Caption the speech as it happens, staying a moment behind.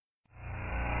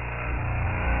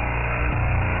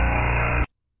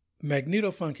Magneto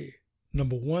Funky,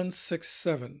 number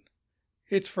 167.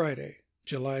 It's Friday,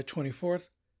 July 24th,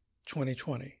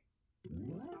 2020.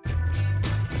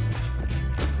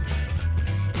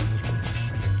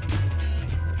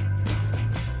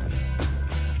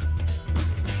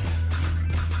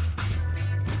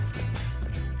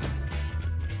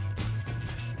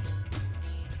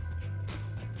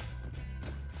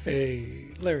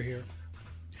 Hey, Larry here.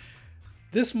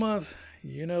 This month,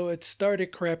 it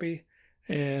started crappy,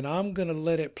 and I'm going to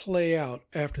let it play out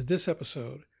after this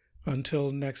episode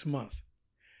until next month,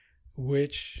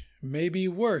 which may be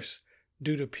worse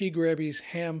due to P. Grabby's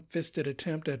ham-fisted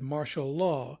attempt at martial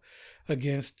law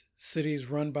against cities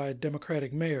run by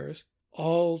Democratic mayors,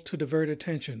 all to divert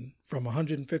attention from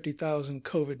 150,000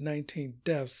 COVID-19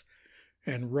 deaths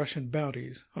and Russian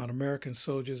bounties on American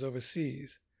soldiers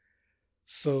overseas.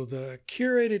 So the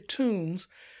curated tunes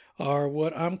are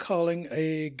what I'm calling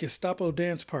a Gestapo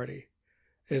dance party,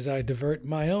 as I divert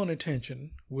my own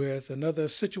attention with another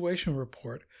situation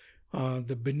report on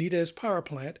the Benitez Power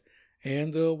Plant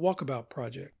and the Walkabout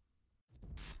Project.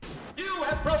 You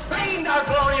have profaned our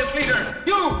glorious leader!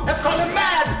 You have called him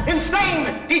mad,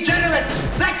 insane, degenerate,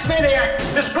 sex maniac,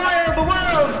 destroyer of the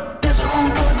world! There's a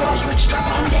room full of girls with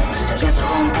strap-on dicks. There's a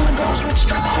room full of girls with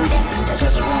strap-on dicks.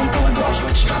 There's a room full of girls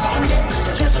with strap-on dicks.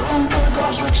 There's a room full of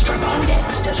girls with strap-on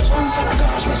dicks. There's a room full of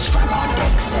girls with strap-on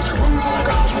dicks. There's a room full of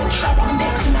girls with strap-on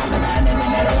dicks. And I'm the man in the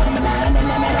middle, I'm the man in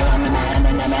the middle, I'm the man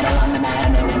in the middle, I'm the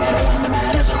man in the middle, I'm the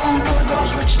man. There's a room full of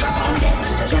girls with strap-on dicks.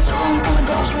 There's a room full of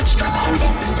girls with strap-on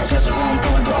dicks. There's a room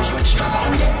full of girls with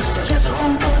strap-on dicks. There's a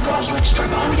room full of girls with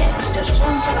strap-on dicks. There's a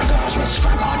room full of girls with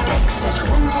strap-on dicks. There's a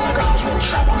room full of girls with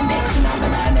strap-on dicks. And I'm the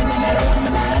man in the middle, I'm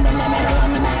the man in the middle,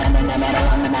 I'm the man in the middle,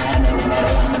 I'm the man in the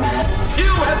middle, I'm the man.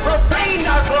 You have profaned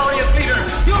our glorious leader!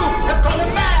 You have called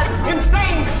him mad,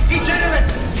 insane, degenerate,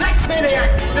 sex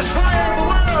maniac, destroyer of the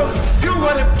world! You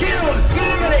would have killed,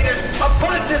 eliminated,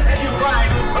 aborted as you cried,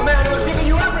 a man who has given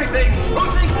you everything, who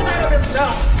thinks not of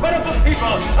himself, but of the people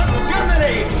of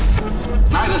Germany!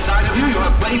 Neither side of you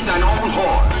have placed an old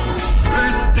whore,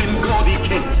 dressed in gaudy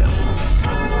kitzel.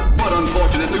 But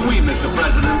unfortunately we, Mr.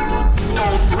 President,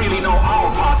 don't really know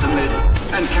our part in this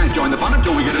and can't join the fun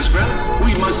until we get a script.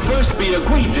 We must first be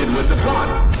acquainted with the plot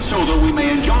so that we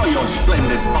may enjoy your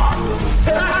splendid part.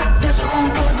 There's a room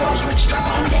full of girls with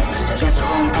strap-on dicks. There's a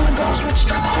room full of girls with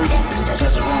strap-on dicks.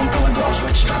 There's a room full of girls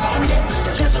with strap-on dicks.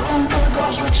 There's a room full of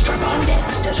girls with strap-on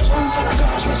dicks. There's a room full of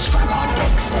girls with strap-on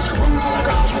dicks. There's a room full of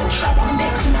girls with strap-on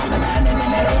dicks. And I'm the man in the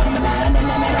middle, I'm the man in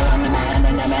the middle, I'm the man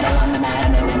in the middle, I'm the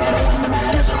man in the middle, I'm the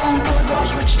man. There's a room full of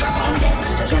girls with strap-on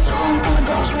dicks. There's a room full of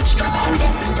girls with strap-on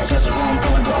dicks. There's a room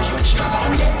full of girls with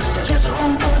strap-on dicks. There's a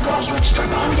room full of girls with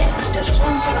strap-on dicks. There's a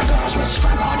room full of girls with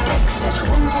strap-on dicks. There's a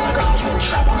room full of girls with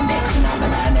strap-on dicks. And I'm the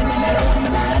man in the middle, I'm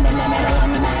the man in the middle,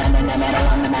 I'm the man in the middle,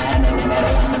 I'm the man in the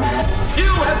middle, I'm the man.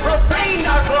 You have profaned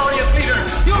our glorious leader!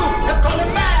 You have called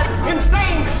him mad,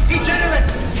 insane, degenerate,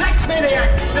 sex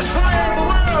maniac, destroyer of the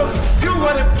world! You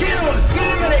would have killed,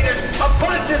 eliminated,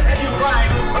 aborted as you cried,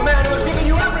 a man who has given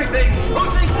you everything, who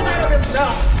thinks not of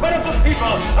himself, but of the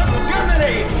people of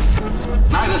Germany!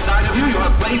 Neither side of you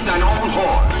have placed an old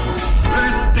whore,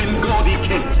 dressed in gaudy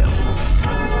kitzel.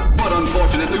 But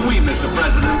unfortunately we, Mr.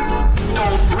 President,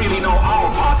 don't really know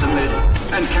our part in this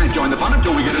and can't join the fun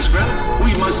until we get a script.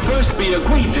 We must first be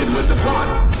acquainted with the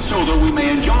plot so that we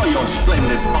may enjoy your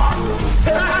splendid part.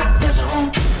 There's a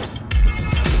room.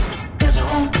 There's a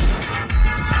room.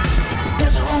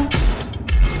 There's a room.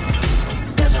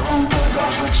 There's a room full of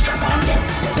girls with strap-on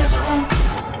dicks. There's a room.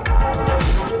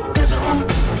 There's a room.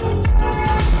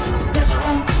 There's a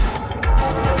room.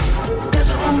 There's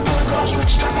a room full of girls with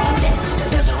strap-on dicks.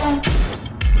 There's a room.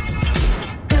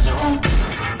 There's a room.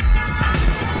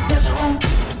 There's a room.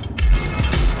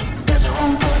 There's a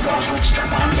room full of girls with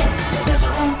strap-on dicks. There's a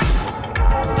room.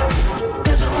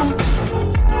 There's a room.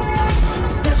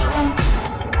 There's a room.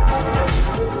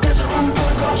 There's a room full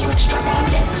of girls with strap-on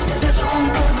dicks. There's a room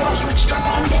full of girls with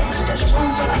strap-on dicks. There's a room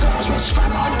full of girls with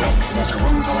strap-on dicks. There's a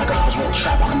room full of girls with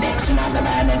strap-on dicks. And I'm the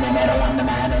man in the middle, I'm the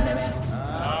man in the middle.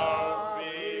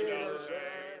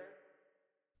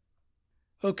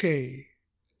 Okay,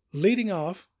 leading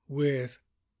off with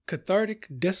Cathartic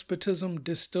Despotism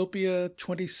Dystopia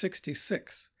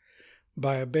 2066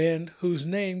 by a band whose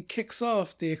name kicks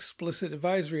off the explicit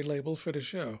advisory label for the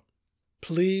show,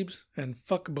 Plebes and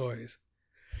Fuckboys.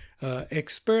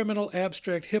 Experimental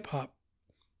abstract hip-hop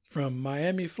from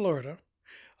Miami, Florida,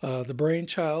 the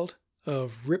brainchild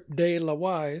of Rip De La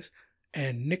Wise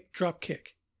and Nick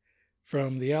Dropkick,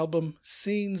 from the album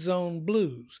Scene Zone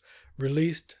Blues,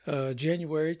 released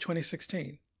January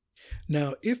 2016.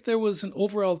 Now, if there was an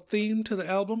overall theme to the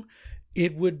album,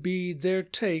 It would be their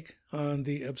take on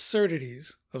the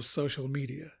absurdities of social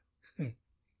media.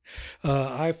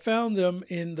 I found them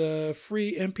in the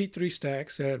free MP3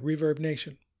 stacks at Reverb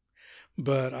Nation,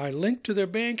 but I linked to their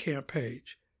Bandcamp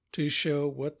page to show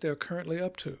what they're currently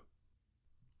up to.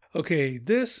 Okay,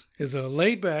 this is a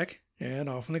laid-back and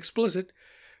often explicit,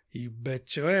 you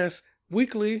bet your ass,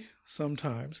 weekly,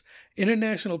 sometimes,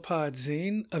 international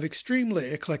podzine of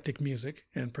extremely eclectic music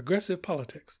and progressive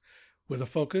politics, with a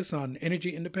focus on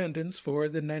energy independence for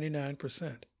the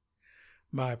 99%.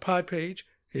 My pod page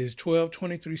is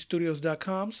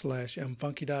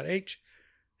 1223studios.com/mfunky.h,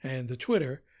 and the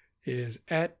Twitter is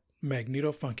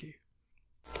 @MagnetoFunky.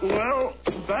 Well,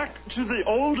 back to the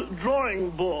old drawing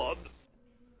board.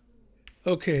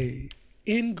 Okay,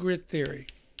 in Grid Theory.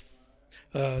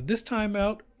 This time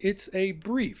out, it's a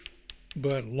brief,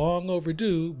 but long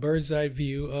overdue bird's eye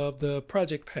view of the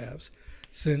project paths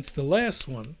since the last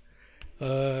one,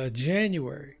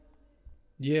 January.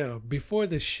 Yeah, before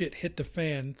this shit hit the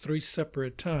fan 3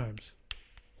 separate times.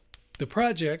 The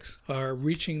projects are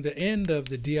reaching the end of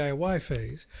the DIY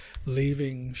phase,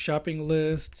 leaving shopping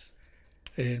lists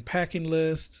and packing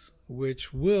lists,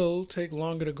 which will take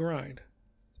longer to grind.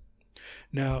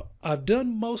 Now, I've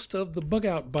done most of the bug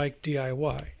out bike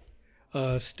DIY.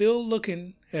 Still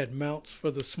looking at mounts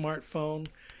for the smartphone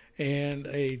and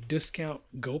a discount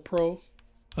GoPro.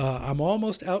 I'm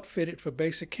almost outfitted for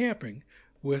basic camping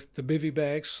with the bivy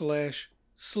bag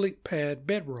 / sleep pad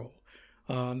bedroll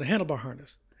on the handlebar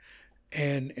harness.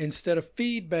 And instead of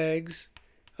feed bags,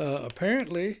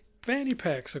 apparently fanny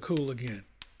packs are cool again.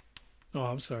 Oh,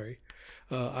 I'm sorry.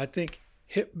 I think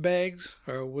hip bags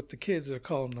are what the kids are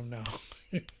calling them now.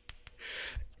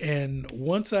 And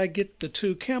once I get the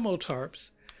 2 camo tarps,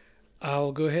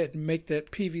 I'll go ahead and make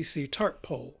that PVC tarp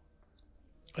pole.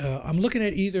 I'm looking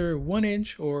at either 1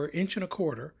 inch or 1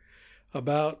 1/4 inch,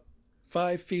 about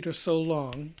 5 feet or so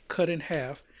long, cut in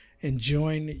half and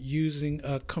joined using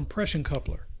a compression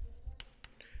coupler.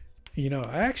 You know,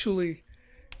 actually,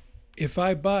 if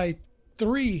I buy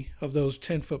 3 of those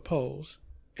 10-foot poles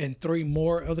and 3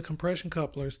 more of the compression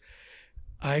couplers,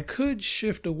 I could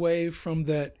shift away from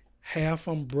that half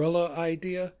umbrella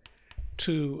idea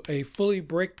to a fully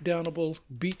breakdownable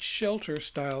beach shelter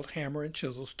styled hammer and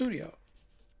chisel studio.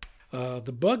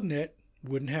 The bug net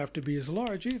wouldn't have to be as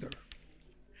large either.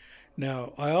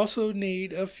 Now, I also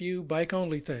need a few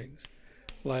bike-only things,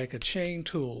 like a chain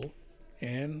tool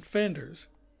and fenders,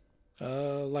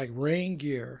 like rain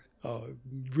gear. Oh,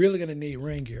 really going to need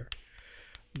rain gear.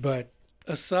 But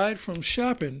aside from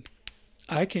shopping,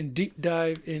 I can deep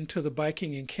dive into the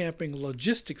biking and camping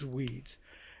logistics weeds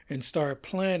and start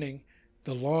planning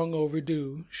the long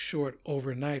overdue short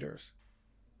overnighters.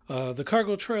 The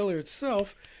cargo trailer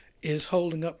itself is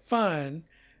holding up fine,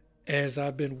 as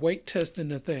I've been weight testing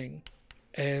the thing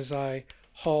as I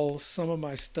haul some of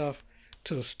my stuff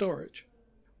to storage.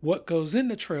 What goes in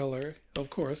the trailer, of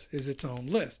course, is its own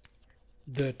list.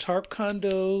 The tarp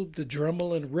condo, the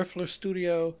Dremel and Riffler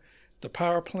studio, the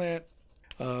power plant,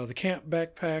 the camp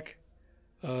backpack,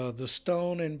 the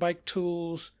stone and bike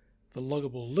tools, the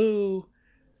luggable loo,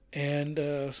 and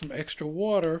some extra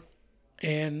water,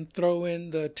 and throw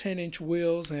in the 10-inch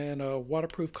wheels and a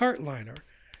waterproof cart liner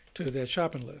to that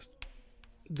shopping list.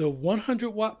 The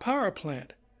 100-watt power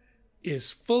plant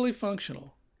is fully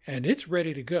functional, and it's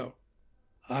ready to go.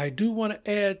 I do want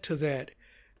to add to that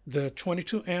the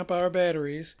 22 amp hour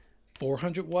batteries,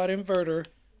 400-watt inverter,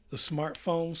 the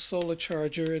smartphone solar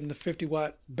charger, and the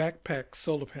 50-watt backpack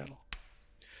solar panel.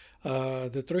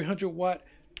 The 300-watt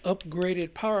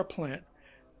upgraded power plant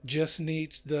just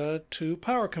needs the 2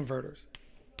 power converters.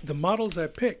 The models I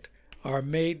picked are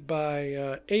made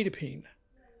by Adapine.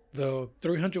 The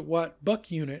 300-watt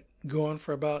buck unit going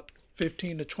for about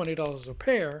 $15 to $20 a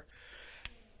pair,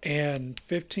 and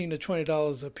 $15 to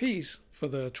 $20 a piece for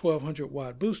the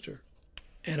 1200-watt booster.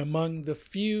 And among the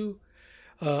few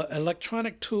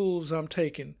electronic tools I'm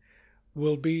taking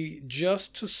will be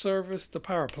just to service the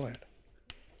power plant.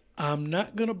 I'm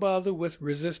not going to bother with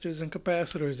resistors and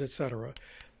capacitors, etc.,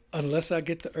 unless I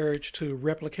get the urge to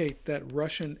replicate that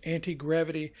Russian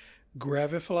anti-gravity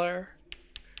Graviflyer.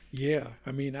 Yeah,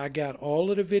 I mean, I got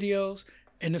all of the videos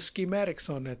and the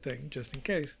schematics on that thing, just in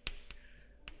case.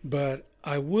 But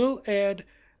I will add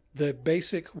the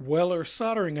basic Weller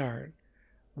soldering iron,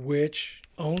 which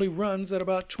only runs at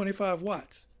about 25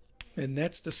 watts. And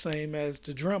that's the same as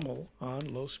the Dremel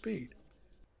on low speed.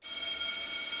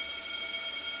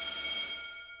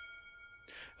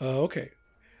 Okay,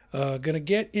 gonna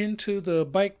get into the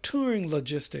bike touring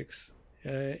logistics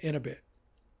in a bit.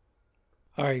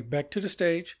 All right, back to the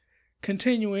stage.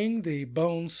 Continuing the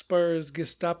Bone Spurs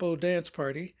Gestapo dance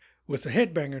party with a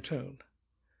headbanger tune,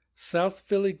 South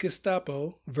Philly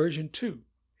Gestapo version 2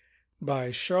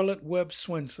 by Charlotte Webb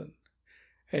Swenson,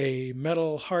 a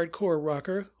metal hardcore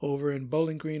rocker over in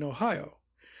Bowling Green, Ohio,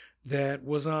 that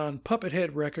was on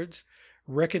Puppet-Head Records,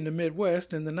 Wrecking the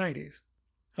Midwest in the 90s,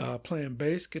 playing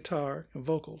bass, guitar, and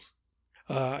vocals.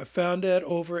 I found that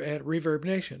over at Reverb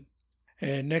Nation.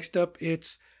 And next up,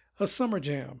 it's a summer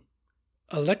jam,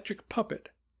 Electric Puppet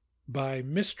by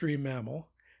Mystery Mammal,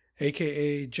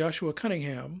 a.k.a. Joshua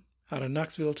Cunningham, out of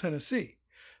Knoxville, Tennessee,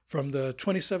 from the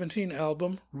 2017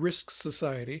 album Risk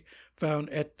Society,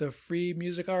 found at the Free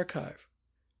Music Archive.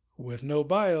 With no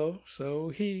bio, so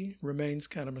he remains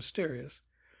kind of mysterious.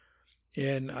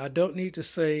 And I don't need to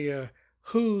say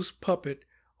whose puppet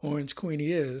Orange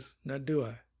Queenie is, now do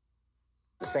I?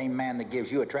 The same man that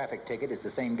gives you a traffic ticket is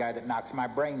the same guy that knocks my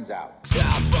brains out.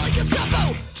 Sounds like a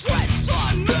Gestapo treads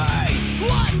on me.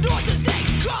 One noises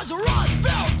and cause are on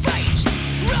their feet.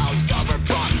 Rolls over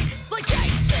bunks like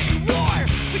tanks in war.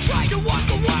 We try to walk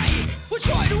away, we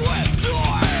try to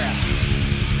ignore.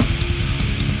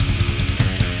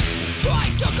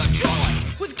 Trying to control us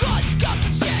with guns, guns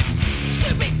and sticks.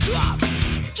 Stupid cop,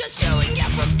 just doing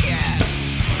it for kicks.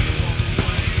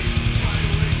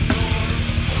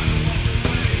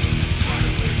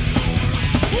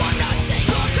 I'm not saying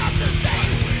all cops are the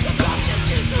same. Some cops just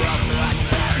choose to run for the rest of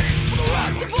them. For the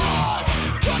rest of us.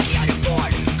 Junkie on your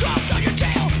board, cops on your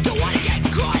tail. Don't wanna get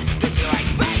caught, cause you ain't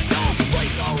paying. So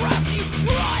police all around you,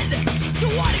 run.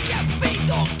 Don't wanna get beat,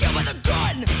 don't get with a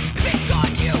gun. Pick on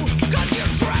you, cause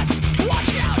you're dressed.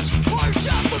 Watch out, hard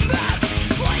up a mess.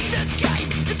 Playing this game,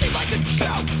 it seemed like a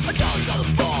joke. Until it's on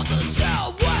the ball to the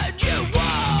cell when you woke.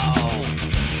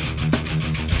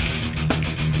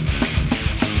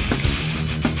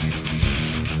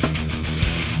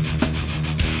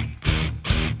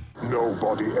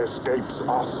 Nobody escapes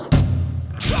us.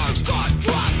 Charge got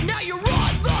dropped, now you're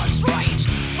on the street,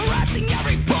 harassing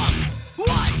every punk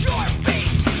on your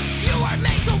beat. You are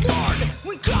made to learn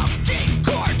when cuffed in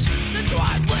court. The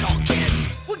dry little kids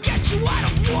will get you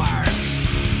out of work.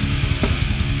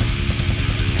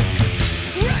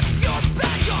 Rip your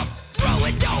badge off, throw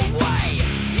it away.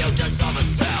 You deserve a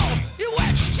cell, you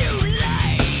etched too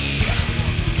late.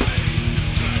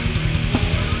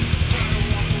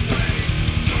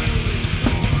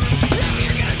 If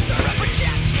you're gonna serve and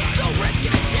protect, don't risk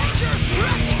it in danger. You're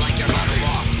acting like you're above the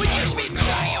law when you should be in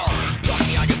jail.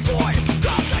 Jockey on your board,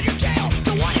 cops on your tail.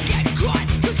 Don't wanna get caught,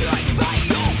 cause you ain't paying.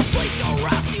 Police all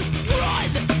around you, run.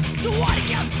 Don't wanna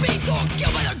get beat, don't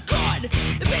kill with a gun.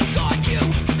 Pick on you,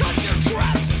 cause you're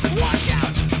dressed. Watch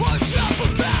out, watch up a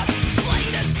mess.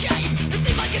 Playing this game, it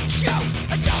seemed like a joke.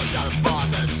 Until it's on the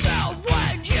balls of the cell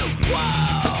when you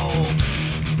woke.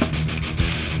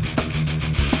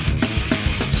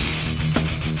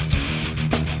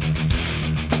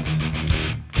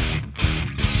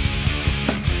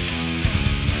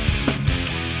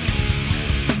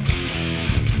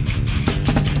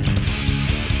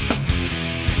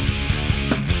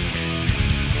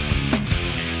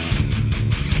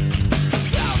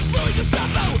 South Philly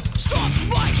Gestapo stopped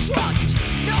my trust.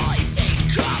 Now I see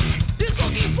cops is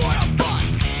looking for a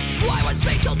bust. I was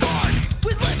made to learn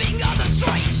with living on the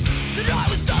street that I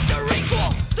was not their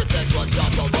equal, that this was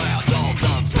not the land of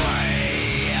the free.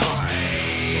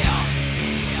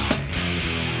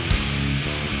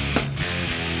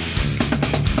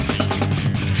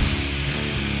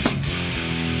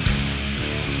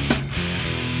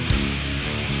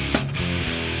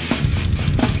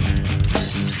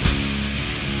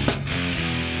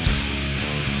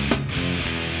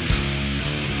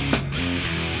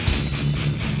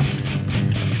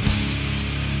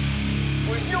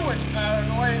 For you, it's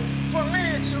paranoid. For me,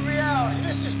 it's a reality.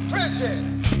 This is prison.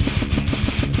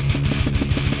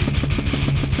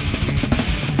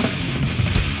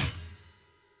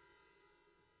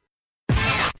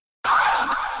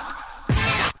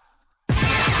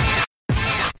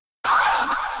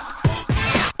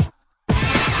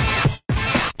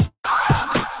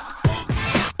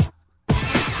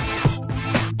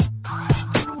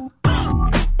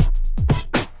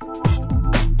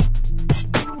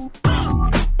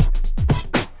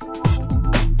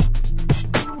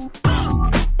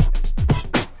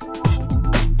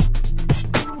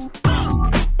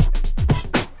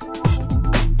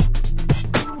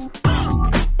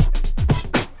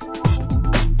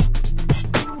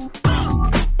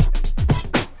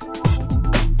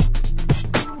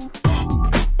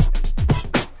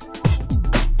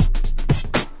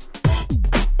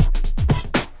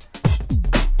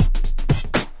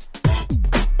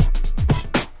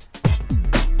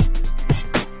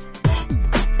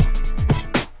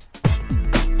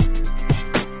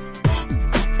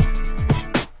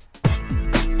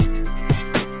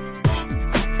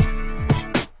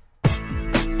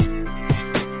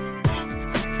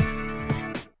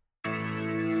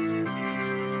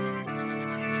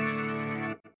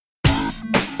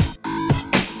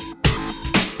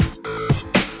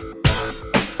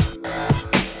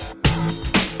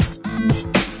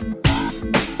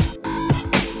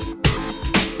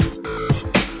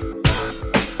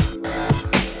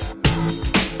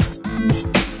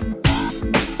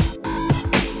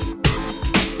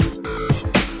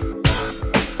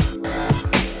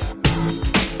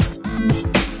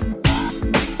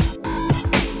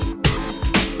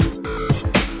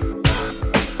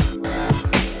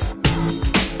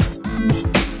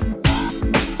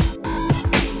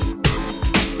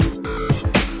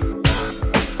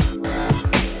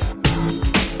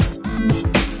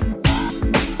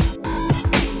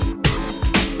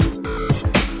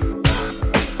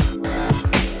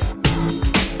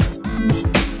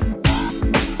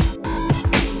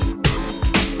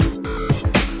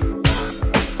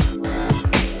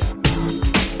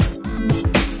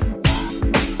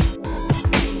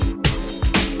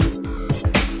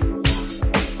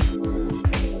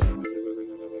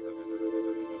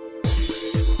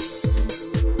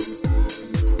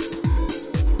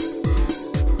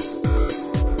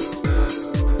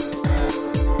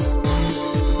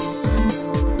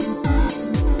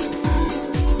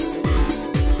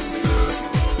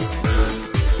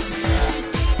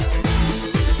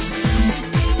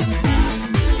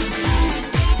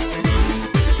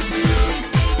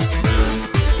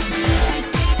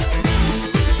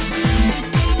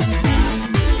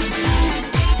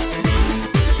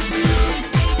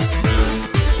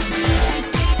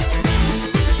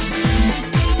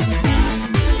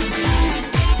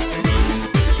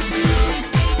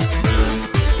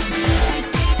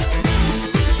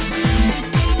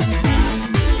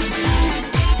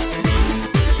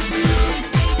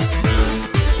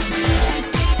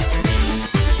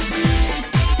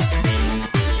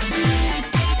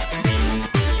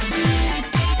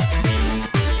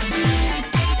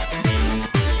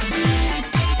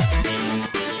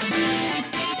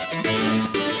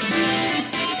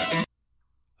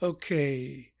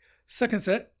 Okay, second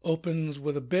set opens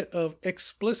with a bit of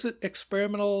explicit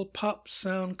experimental pop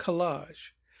sound collage,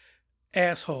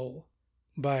 Asshole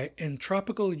by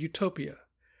Entropical Utopia,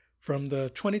 from the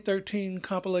 2013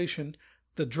 compilation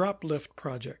The Droplift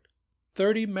Project.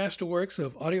 30 masterworks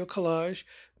of audio collage,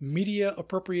 media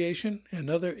appropriation, and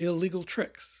other illegal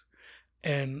tricks,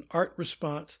 an art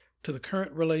response to the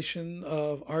current relation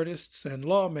of artists and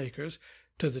lawmakers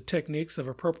to the techniques of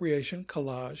appropriation,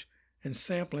 collage, and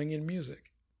sampling in music.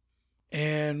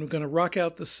 And we're going to rock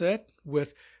out the set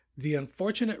with The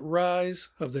Unfortunate Rise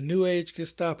of the New Age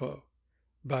Gestapo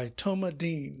by Toma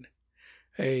Dean,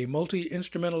 a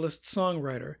multi-instrumentalist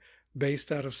songwriter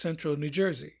based out of central New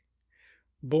Jersey.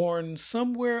 Born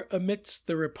somewhere amidst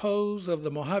the repose of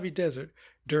the Mojave Desert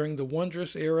during the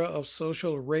wondrous era of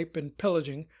social rape and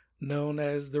pillaging known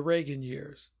as the Reagan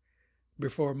years,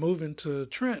 before moving to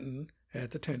Trenton at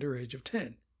the tender age of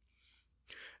 10.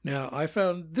 Now, I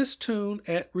found this tune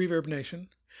at Reverb Nation,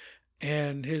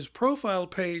 and his profile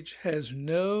page has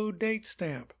no date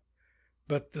stamp,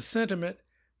 but the sentiment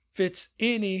fits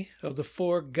any of the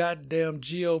 4 goddamn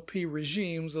GOP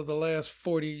regimes of the last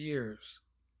 40 years.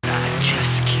 I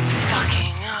just keep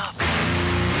fucking up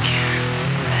again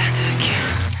and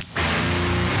again.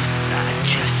 I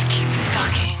just keep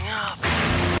fucking up.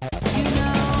 You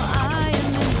know I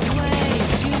am in the way.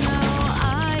 You know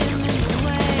I am in the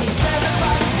way.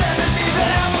 Everybody's telling me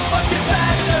that I'm a fucking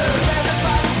bastard.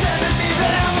 Everybody's telling me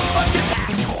that I'm a fucking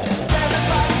asshole.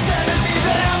 Everybody's telling me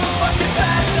that I'm a fucking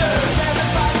bastard.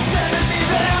 Everybody's telling me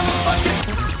that I'm a fucking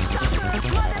sucker,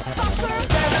 motherfucker.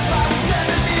 Everybody's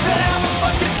telling me that I'm a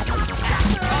fucking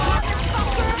asshole.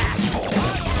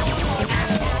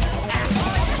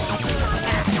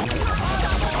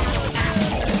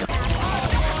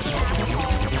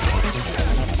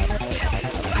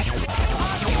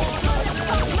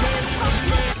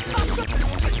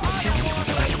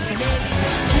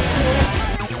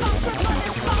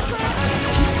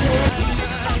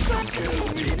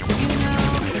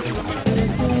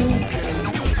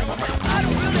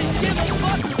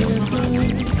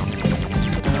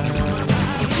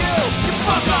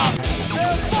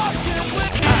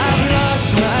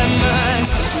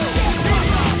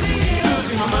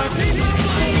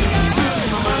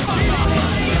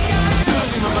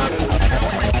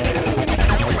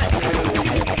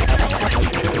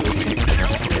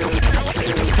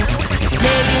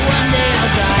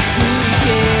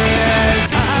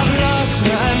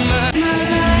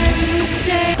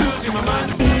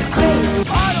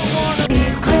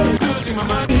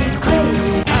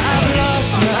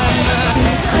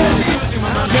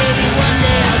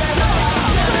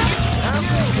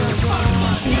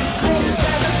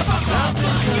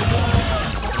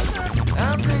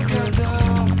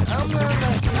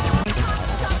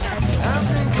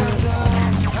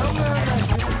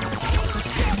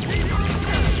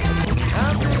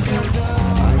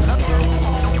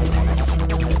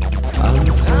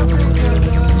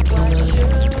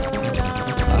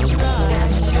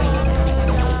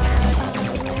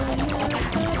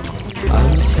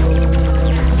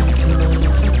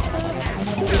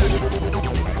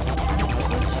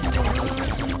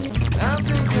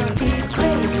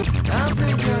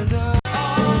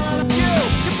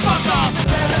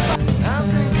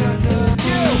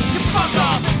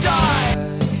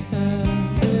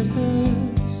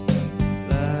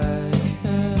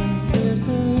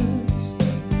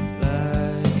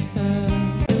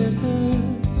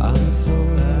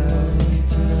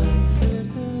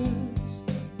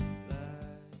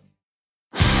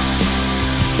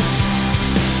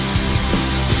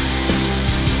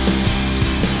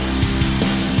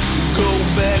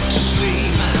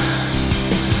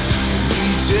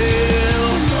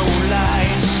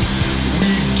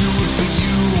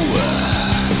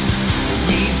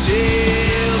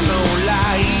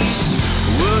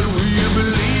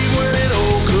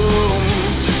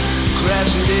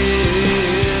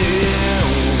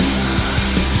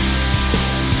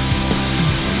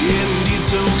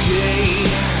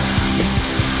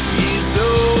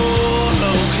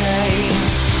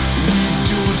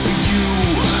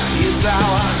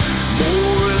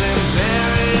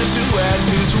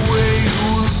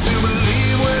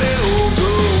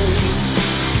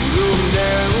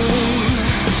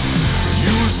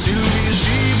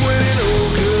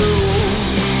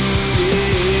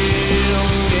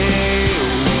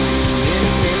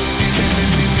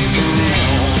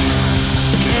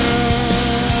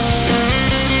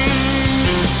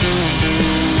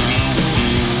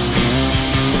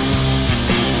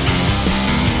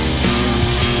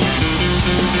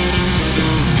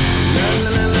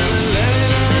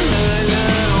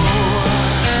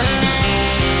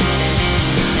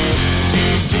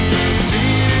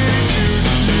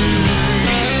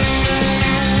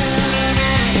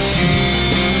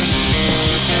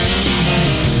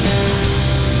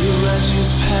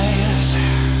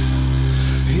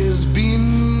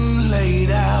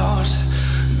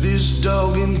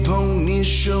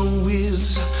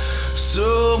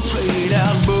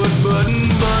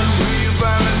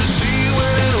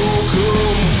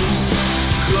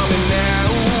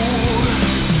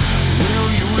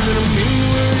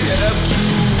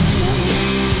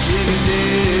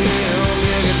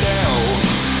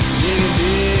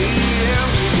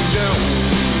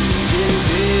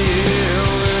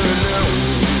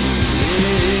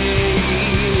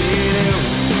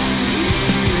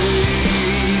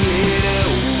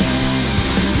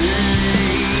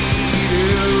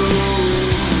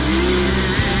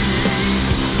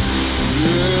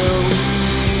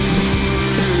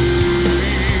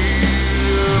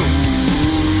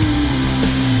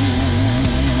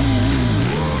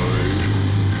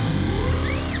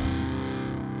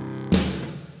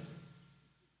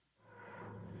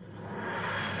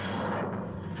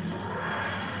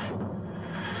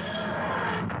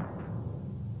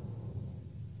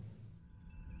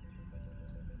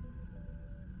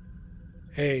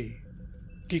 Hey,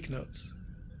 Geek Notes.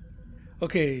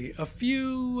 Okay, a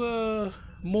few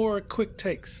more quick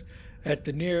takes at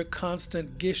the near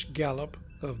constant gish gallop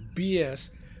of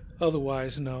BS,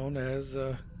 otherwise known as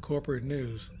corporate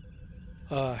news.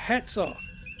 Hats off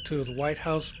to the White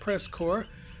House press corps,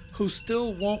 who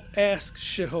still won't ask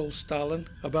shithole Stalin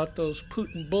about those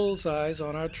Putin bullseyes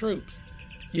on our troops.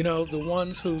 You know, the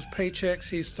ones whose paychecks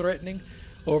he's threatening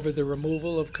over the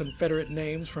removal of Confederate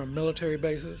names from military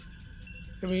bases.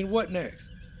 I mean, what next?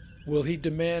 Will he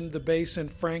demand the base in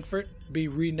Frankfurt be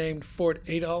renamed Fort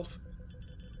Adolph?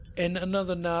 And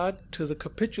another nod to the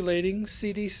capitulating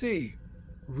CDC,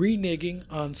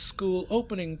 reneging on school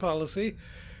opening policy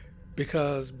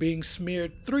because being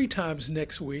smeared 3 times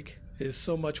next week is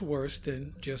so much worse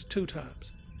than just 2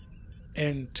 times.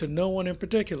 And to no one in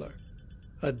particular,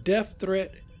 a death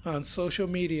threat on social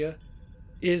media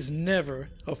is never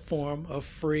a form of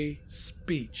free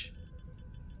speech.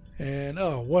 And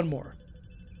one more.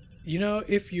 You know,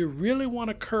 if you really want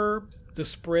to curb the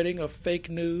spreading of fake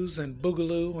news and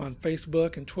boogaloo on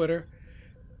Facebook and Twitter,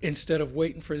 instead of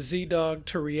waiting for Z-Dog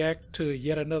to react to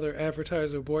yet another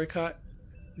advertiser boycott,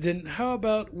 then how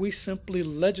about we simply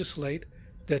legislate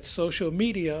that social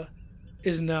media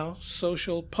is now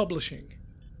social publishing,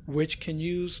 which can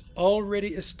use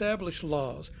already established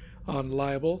laws on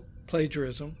libel,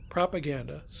 plagiarism,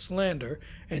 propaganda, slander,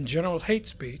 and general hate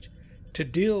speech to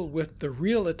deal with the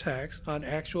real attacks on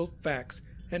actual facts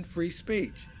and free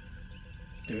speech.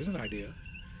 There's an idea.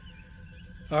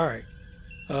 All right.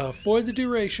 For the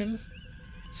duration,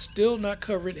 still not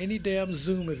covering any damn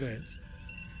Zoom events.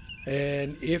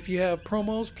 And if you have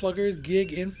promos, pluggers,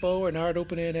 gig info, and art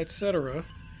opening, etc.,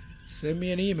 send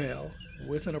me an email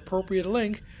with an appropriate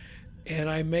link, and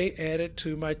I may add it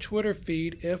to my Twitter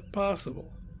feed if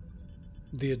possible.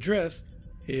 The address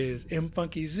is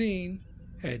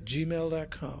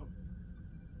mfunkyzine@gmail.com.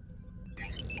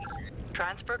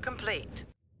 Transfer complete.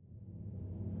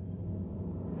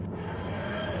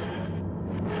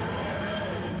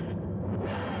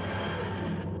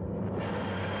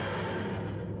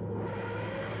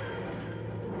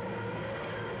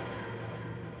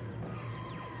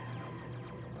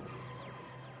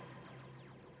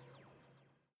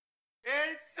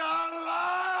 It's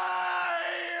alive!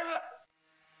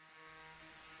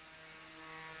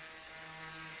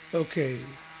 Okay,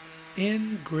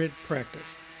 in grid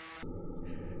practice.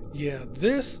 Yeah,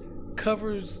 this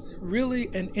covers really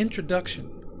an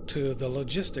introduction to the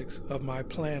logistics of my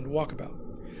planned walkabout.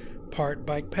 Part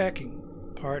bike packing,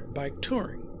 part bike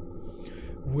touring,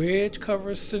 which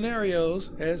covers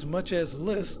scenarios as much as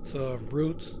lists of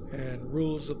routes and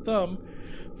rules of thumb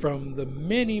from the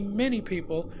many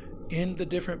people in the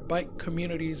different bike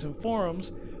communities and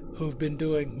forums who've been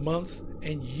doing months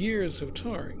and years of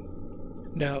touring.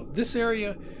 Now, this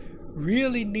area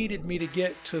really needed me to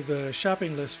get to the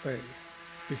shopping list phase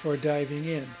before diving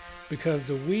in, because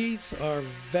the weeds are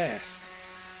vast.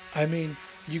 I mean,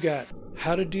 you got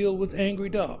how to deal with angry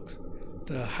dogs,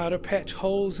 to how to patch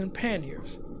holes in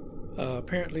panniers.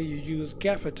 Apparently you use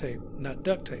gaffer tape, not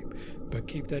duct tape, but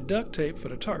keep that duct tape for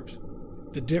the tarps.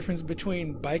 The difference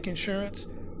between bike insurance,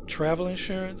 travel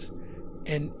insurance,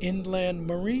 and inland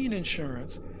marine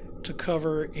insurance to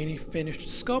cover any finished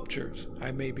sculptures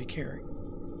I may be carrying,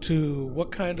 to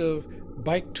what kind of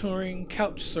bike touring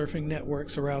couch surfing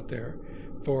networks are out there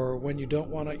for when you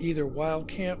don't want to either wild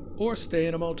camp or stay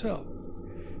in a motel,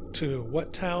 to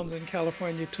what towns in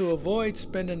California to avoid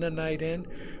spending the night in,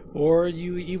 or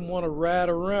you even want to ride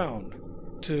around,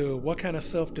 to what kind of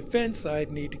self-defense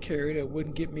I'd need to carry that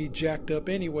wouldn't get me jacked up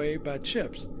anyway by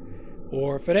chips,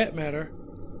 or for that matter,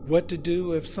 what to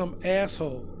do if some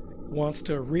asshole wants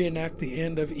to reenact the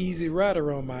end of Easy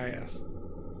Rider on my ass.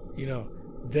 You know,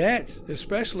 that's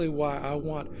especially why I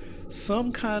want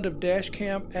some kind of dash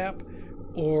cam app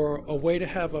or a way to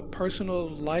have a personal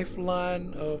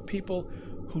lifeline of people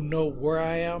who know where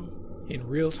I am in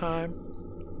real time.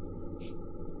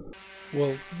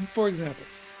 Well, for example,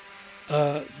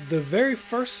 the very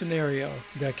first scenario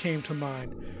that came to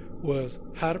mind was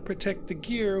how to protect the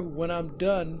gear when I'm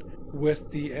done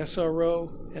with the SRO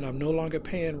and I'm no longer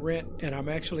paying rent and I'm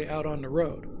actually out on the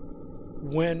road.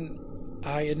 When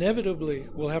I inevitably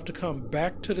will have to come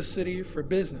back to the city for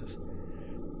business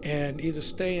and either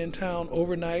stay in town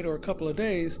overnight or a couple of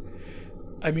days,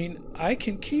 I mean, I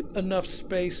can keep enough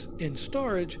space in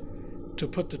storage to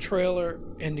put the trailer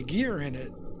and the gear in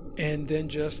it and then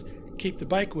just keep the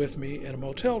bike with me in a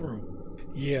motel room.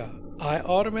 Yeah, I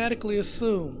automatically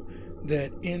assume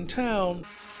that in town,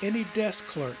 any desk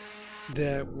clerk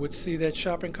that would see that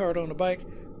shopping cart on the bike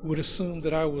would assume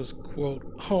that I was, quote,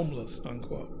 homeless,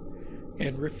 unquote,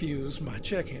 and refuse my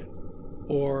check-in.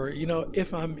 or,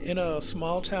 if I'm in a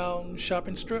small town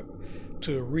shopping strip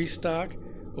to restock,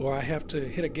 or I have to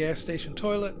hit a gas station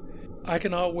toilet, I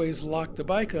can always lock the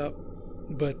bike up,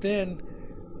 but then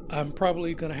I'm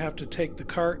probably going to have to take the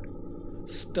cart,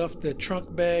 stuff the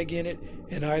trunk bag in it,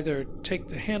 and either take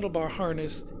the handlebar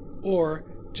harness or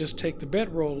just take the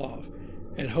bedroll off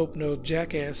and hope no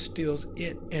jackass steals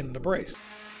it and the brace.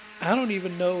 I don't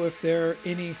even know if there are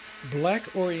any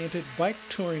black-oriented bike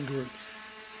touring groups,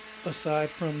 aside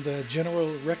from the general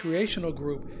recreational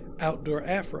group Outdoor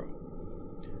Afro.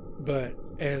 But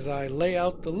as I lay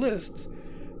out the lists,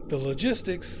 the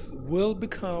logistics will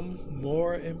become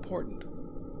more important.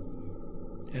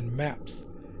 And maps.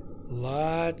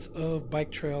 Lots of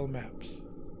bike trail maps.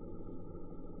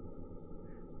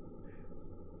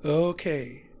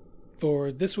 Okay,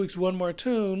 for this week's One More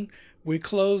Tune, we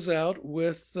close out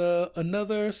with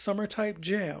another summer-type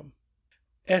jam,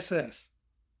 SS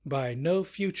by No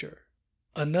Future,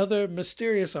 another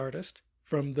mysterious artist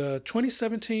from the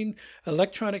 2017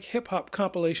 electronic hip-hop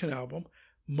compilation album,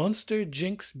 Monster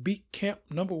Jinx Beat Camp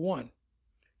No. 1,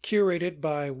 curated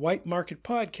by White Market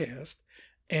Podcast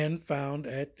and found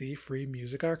at the Free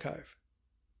Music Archive.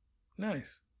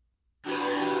 Nice.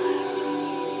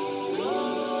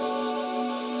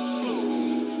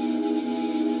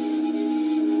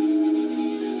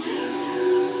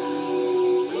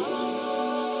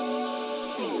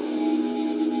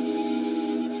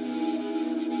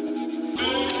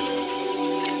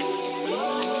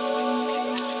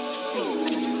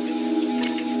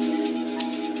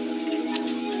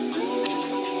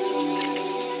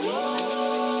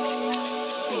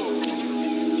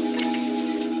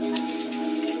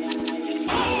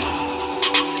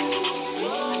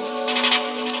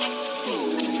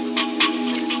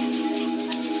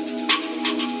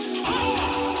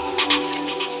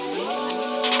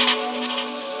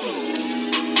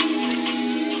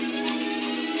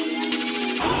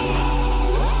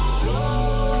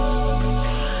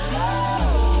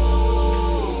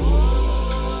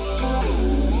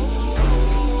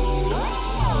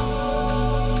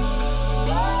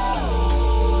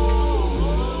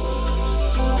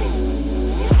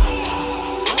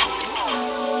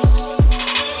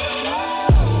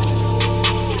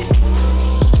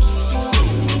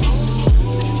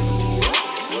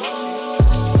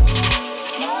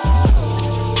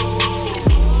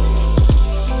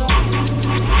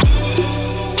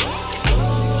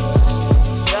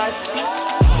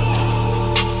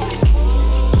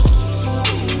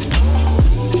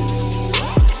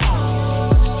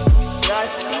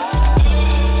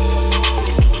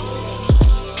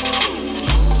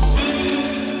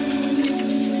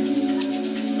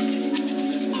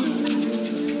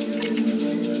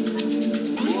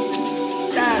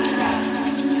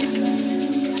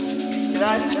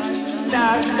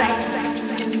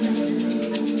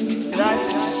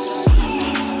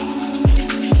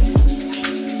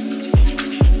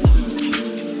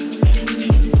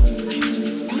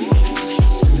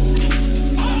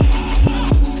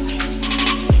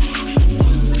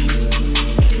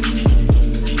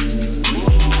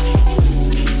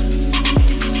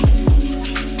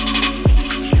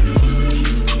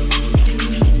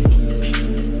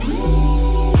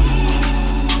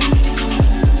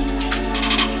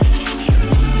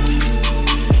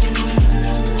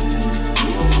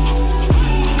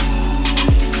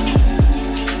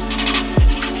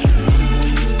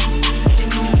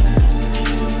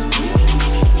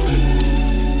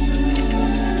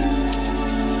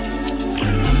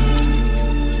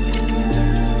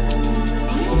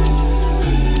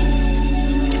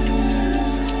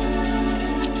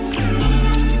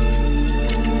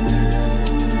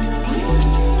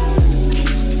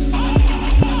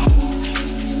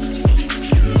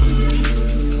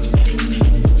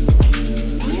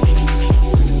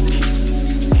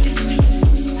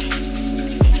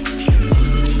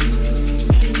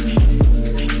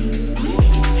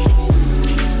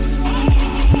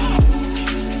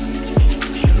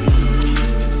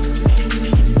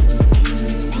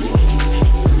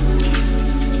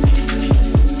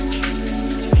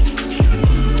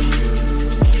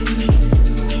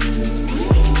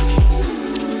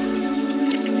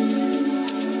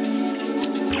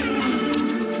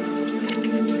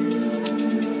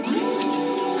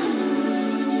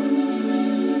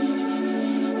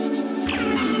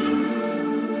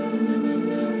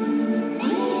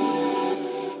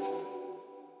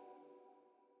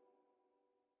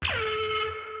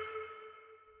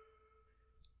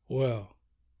 Well,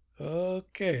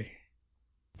 okay.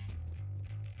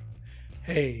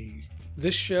 Hey,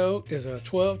 this show is a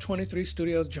 1223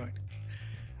 Studios joint.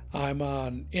 I'm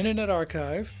on Internet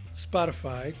Archive,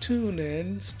 Spotify,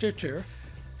 TuneIn, Stitcher,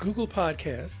 Google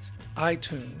Podcasts,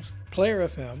 iTunes, Player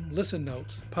FM, Listen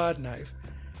Notes, Podknife,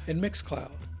 and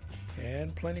Mixcloud,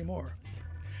 and plenty more.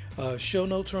 Show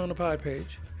notes are on the pod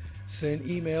page. Send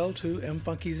email to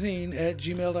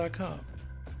mfunkyzine@gmail.com.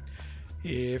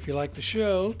 If you like the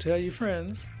show, tell your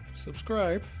friends,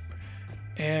 subscribe,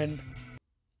 and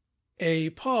a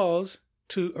pause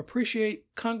to appreciate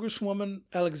Congresswoman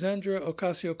Alexandria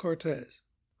Ocasio-Cortez,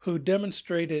 who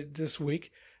demonstrated this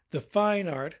week the fine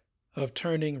art of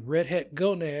turning redhead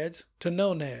gonads to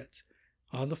nonads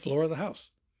on the floor of the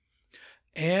House,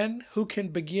 and who can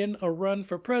begin a run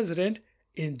for president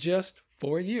in just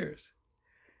 4 years,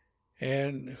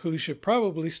 and who should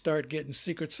probably start getting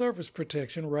Secret Service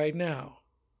protection right now.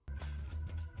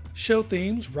 Show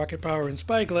themes, Rocket Power and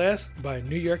Spyglass by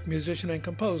New York musician and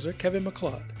composer Kevin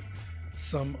MacLeod.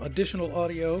 Some additional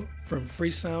audio from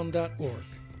freesound.org.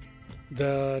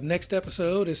 The next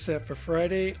episode is set for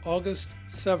Friday, August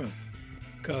 7th,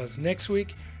 because next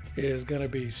week is going to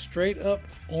be straight up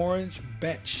orange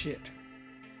batshit.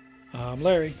 I'm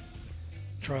Larry,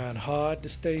 trying hard to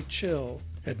stay chill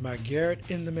at my garret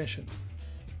in the Mission.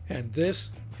 And this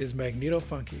is Magneto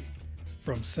Funky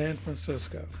from San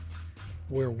Francisco,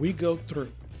 where we go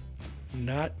through,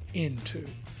 not into,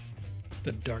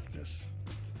 the darkness.